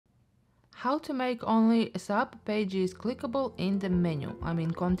How to make only sub pages clickable in the menu. I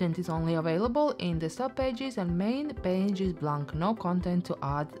mean, content is only available in the sub pages and main page is blank, no content to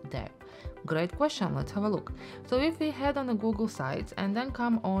add there. Great question, let's have a look. So if we head on the Google Sites and then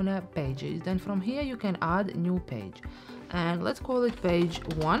come on pages, then from here you can add new page. And let's call it page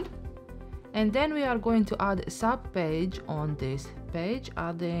 1. And then we are going to add a sub page on this page,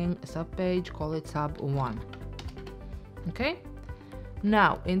 adding a sub page, call it sub 1. Okay?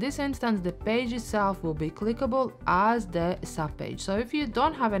 Now, in this instance, the page itself will be clickable as the subpage. So if you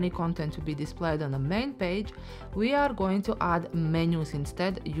don't have any content to be displayed on the main page, we are going to add menus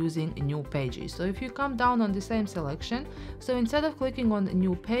instead using new pages. So if you come down on the same selection, so instead of clicking on the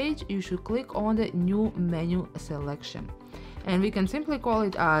new page, you should click on the new menu selection. And we can simply call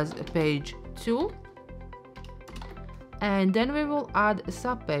it as page 2. And then we will add a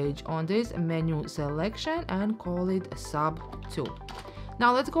subpage on this menu selection and call it sub 2.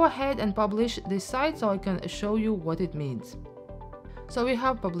 Now let's go ahead and publish this site so I can show you what it means. So we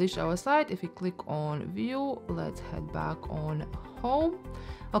have published our site. If we click on view, let's head back on home.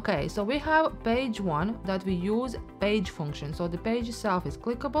 Okay, so we have page 1 that we use page function. So the page itself is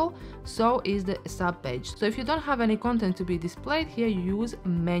clickable, so is the sub page. So if you don't have any content to be displayed here, you use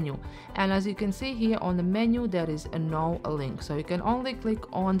menu. And as you can see here on the menu, there is no link. So you can only click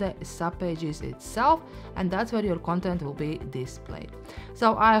on the sub pages itself, and that's where your content will be displayed.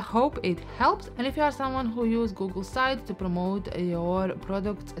 So I hope it helps. And if you are someone who uses Google Sites to promote your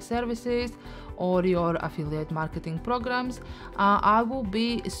products, services, or your affiliate marketing programs, I will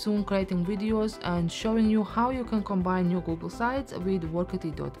be soon creating videos and showing you how you can combine new Google Sites with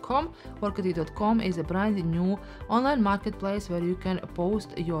Workity.com. Workity.com is a brand new online marketplace where you can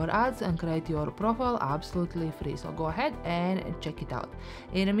post your ads and create your profile absolutely free. So go ahead and check it out.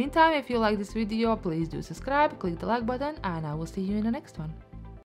 In the meantime, if you like this video, please do subscribe, click the like button, and I will see you in the next one.